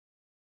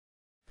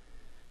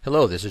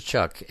Hello, this is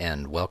Chuck,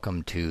 and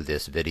welcome to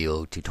this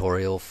video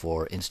tutorial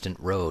for Instant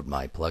Road,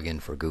 my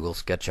plugin for Google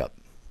Sketchup.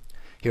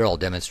 Here I'll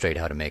demonstrate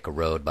how to make a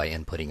road by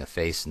inputting a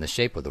face in the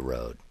shape of the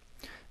road.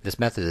 This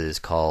method is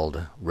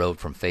called Road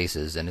from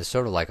Faces and is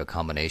sort of like a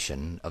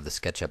combination of the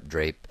Sketchup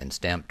drape and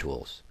stamp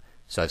tools.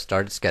 So I've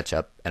started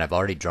Sketchup and I've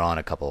already drawn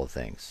a couple of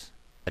things.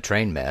 A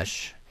train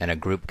mesh and a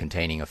group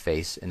containing a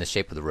face in the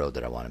shape of the road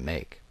that I want to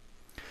make.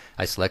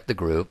 I select the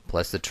group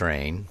plus the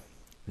train.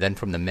 Then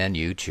from the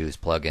menu choose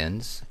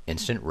Plugins,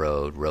 Instant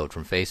Road, Road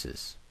from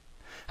Faces.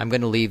 I'm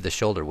going to leave the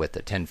shoulder width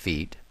at 10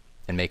 feet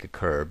and make a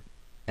curb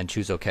and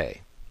choose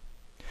OK.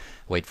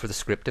 Wait for the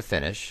script to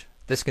finish.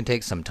 This can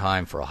take some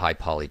time for a high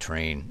poly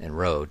train and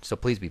road, so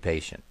please be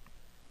patient.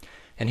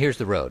 And here's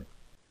the road.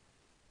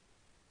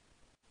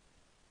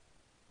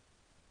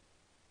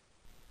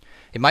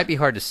 It might be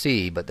hard to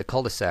see, but the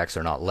cul-de-sacs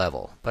are not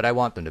level, but I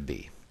want them to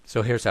be.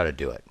 So here's how to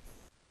do it.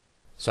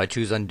 So I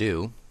choose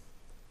Undo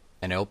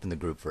and I open the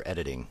group for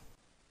editing.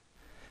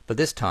 But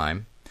this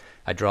time,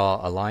 I draw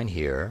a line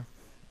here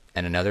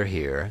and another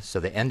here, so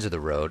the ends of the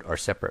road are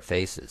separate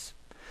faces.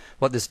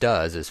 What this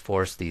does is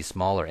force these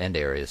smaller end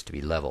areas to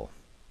be level.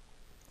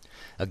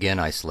 Again,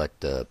 I select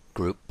the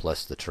group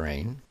plus the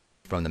train.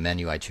 From the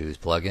menu I choose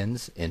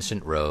Plugins,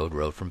 Instant Road,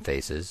 Road from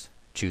Faces,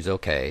 choose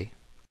OK.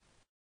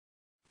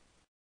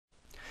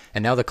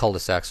 And now the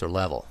cul-de-sacs are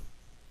level.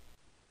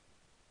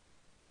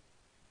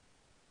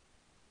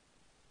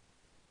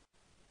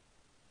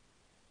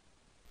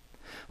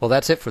 Well,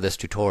 that's it for this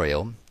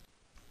tutorial.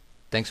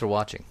 Thanks for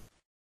watching.